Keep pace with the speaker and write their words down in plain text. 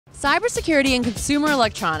Cybersecurity and consumer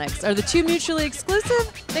electronics. Are the two mutually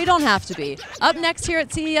exclusive? They don't have to be. Up next here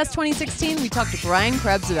at CES 2016, we talk to Brian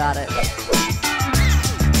Krebs about it.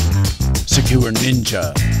 Secure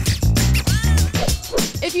Ninja.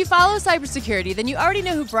 If you follow cybersecurity, then you already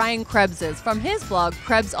know who Brian Krebs is from his blog,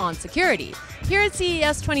 Krebs On Security. Here at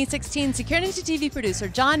CES 2016, SecureNinjaTV producer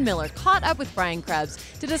Jon Miller caught up with Brian Krebs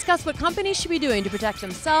to discuss what companies should be doing to protect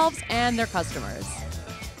themselves and their customers.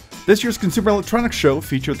 This year's Consumer Electronics Show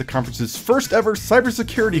featured the conference's first ever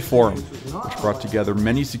cybersecurity forum, which brought together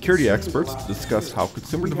many security experts to discuss how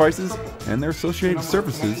consumer devices and their associated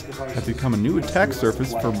services have become a new attack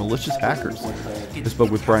surface for malicious hackers. I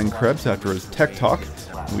spoke with Brian Krebs after his tech talk,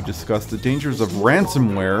 and we discussed the dangers of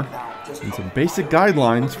ransomware and some basic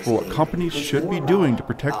guidelines for what companies should be doing to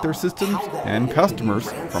protect their systems and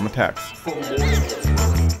customers from attacks.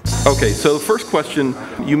 Okay, so the first question,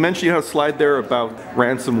 you mentioned you had a slide there about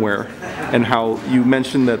ransomware and how you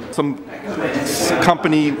mentioned that some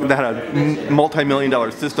company that had a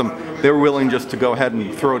multi-million-dollar system, they were willing just to go ahead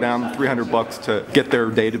and throw down $300 to get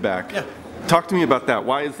their data back. Yeah. Talk to me about that.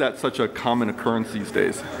 Why is that such a common occurrence these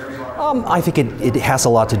days? I think it has a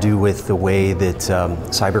lot to do with the way that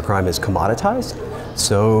cybercrime is commoditized.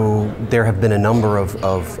 So there have been a number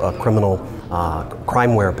of criminal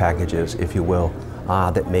crimeware packages, if you will,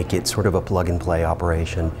 that make it sort of a plug-and-play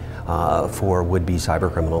operation for would-be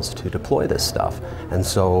cybercriminals to deploy this stuff. And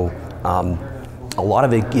so a lot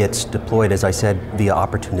of it gets deployed, as I said, via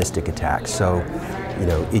opportunistic attacks. So, you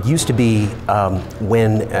know, it used to be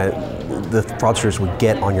when the fraudsters would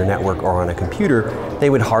get on your network or on a computer, they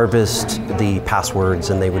would harvest the passwords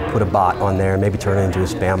and they would put a bot on there and maybe turn it into a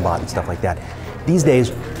spam bot and stuff like that. These days,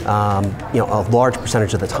 you know, a large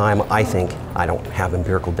percentage of the time, I think, I don't have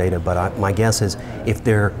empirical data, but my guess is if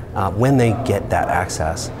they're, when they get that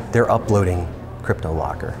access, they're uploading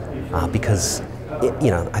CryptoLocker. Because, you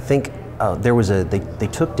know, I think there was they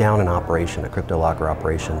took down an operation, a CryptoLocker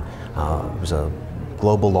operation. It was a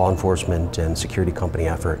global law enforcement and security company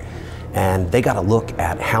effort. And they got to look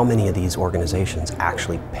at how many of these organizations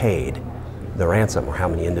actually paid the ransom or how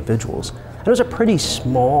many individuals. And it was a pretty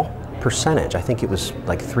small percentage. I think it was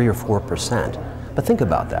like 3 or 4%. But think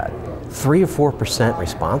about that. 3 or 4%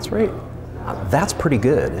 response rate? That's pretty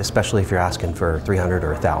good, especially if you're asking for $300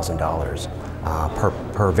 or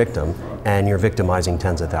 $1,000 per victim, and you're victimizing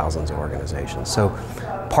tens of thousands of organizations. So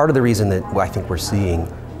part of the reason that I think we're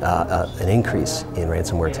seeing an increase in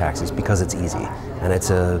ransomware attacks is because it's easy, and it's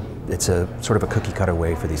a sort of a cookie cutter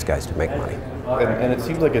way for these guys to make money. And it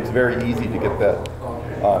seems like it's very easy to get that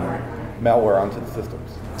malware onto the systems.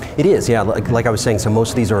 It is, yeah. Like I was saying, so most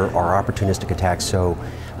of these are opportunistic attacks. So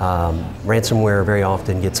ransomware very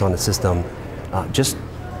often gets on the system. Just,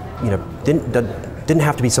 you know, didn't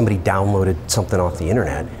have to be somebody downloaded something off the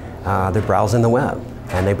internet. They're browsing the web,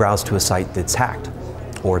 and they browse to a site that's hacked,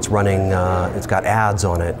 or it's running. It's got ads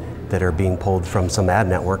on it that are being pulled from some ad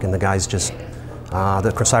network, and the guys just,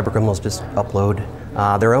 the cyber criminals just upload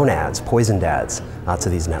their own ads, poisoned ads, to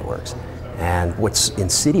these networks. And what's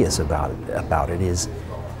insidious about it is,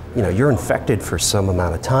 you know, you're infected for some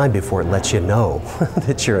amount of time before it lets you know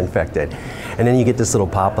that you're infected. And then you get this little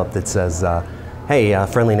pop-up that says, hey,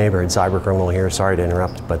 friendly neighborhood cyber criminal here, sorry to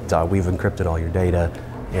interrupt, but we've encrypted all your data.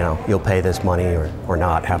 You know, you'll pay this money or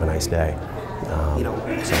not, have a nice day.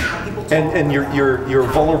 And you're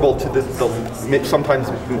vulnerable to the sometimes,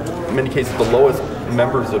 in many cases, the lowest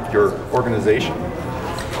members of your organization.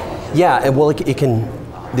 Yeah, and well, it can.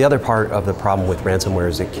 The other part of the problem with ransomware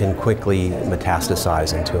is it can quickly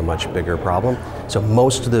metastasize into a much bigger problem. So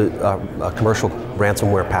most of the commercial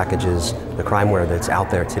ransomware packages, the crimeware that's out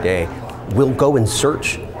there today, will go and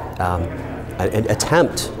search, an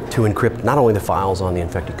attempt to encrypt not only the files on the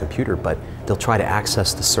infected computer, but they'll try to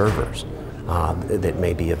access the servers that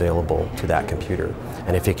may be available to that computer.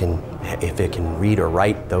 And if it can read or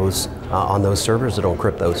write those on those servers, it'll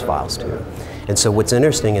encrypt those files too. And so what's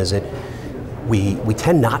interesting is that we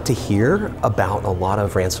tend not to hear about a lot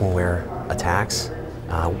of ransomware attacks.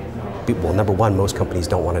 Well, number one, most companies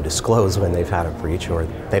don't want to disclose when they've had a breach, or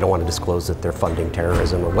they don't want to disclose that they're funding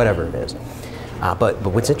terrorism or whatever it is. But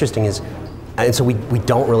what's interesting is, and so we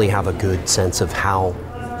don't really have a good sense of how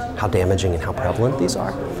damaging and how prevalent these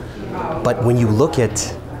are. But when you look at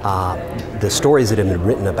the stories that have been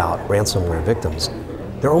written about ransomware victims,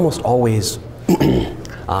 they're almost always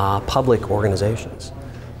public organizations.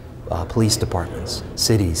 Police departments,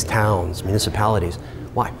 cities, towns, municipalities.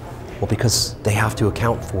 Why? Well, because they have to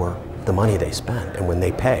account for the money they spend, and when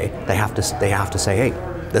they pay, they have to say, hey,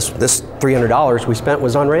 this $300 we spent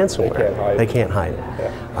was on ransomware. They can't hide it.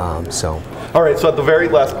 Yeah. All right, so at the very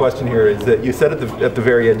last question here is that you said at the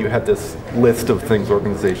very end you had this list of things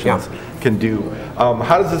organizations can do.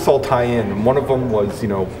 How does this all tie in? And one of them was,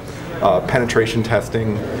 penetration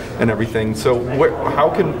testing and everything. So how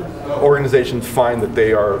can organizations find that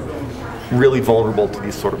they are really vulnerable to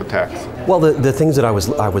these sort of attacks? Well, the things that I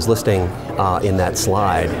was listing in that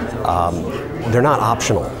slide, they're not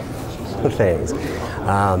optional things.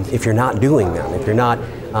 If you're not doing them, if you're not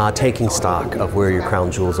taking stock of where your crown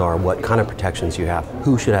jewels are, what kind of protections you have,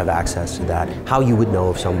 who should have access to that, how you would know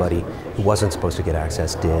if somebody who wasn't supposed to get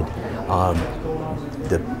access did,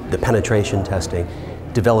 the penetration testing,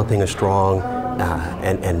 developing a strong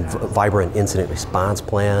and vibrant incident response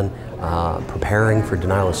plan, preparing for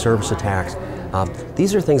denial of service attacks.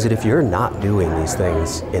 These are things that if you're not doing these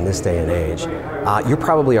things in this day and age, you're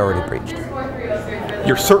probably already breached.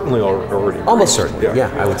 You're certainly already almost certainly, yeah,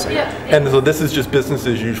 I would say. And so this is just business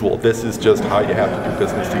as usual. This is just how you have to do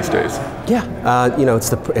business these days. Yeah, it's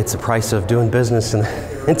the price of doing business in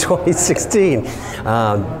 2016.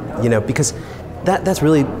 Because that's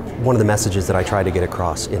really one of the messages that I try to get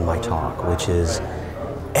across in my talk, which is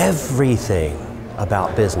everything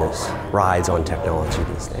about business rides on technology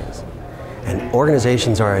these days. And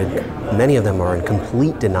organizations many of them are in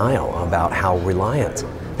complete denial about how reliant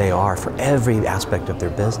they are for every aspect of their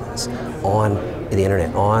business on the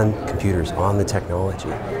internet, on computers, on the technology.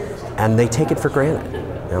 And they take it for granted,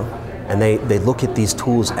 And they look at these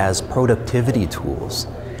tools as productivity tools.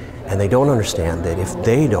 And they don't understand that if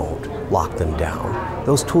they don't lock them down,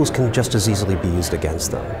 those tools can just as easily be used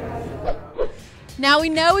against them. Now we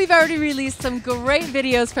know we've already released some great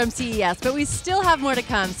videos from CES, but we still have more to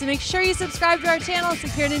come. So make sure you subscribe to our channel,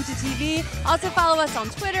 SecureNinjaTV. Also follow us on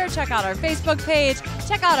Twitter, check out our Facebook page,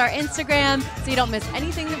 check out our Instagram, so you don't miss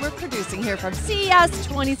anything that we're producing here from CES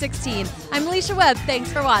 2016. I'm Alicia Webb.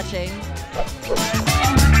 Thanks for watching.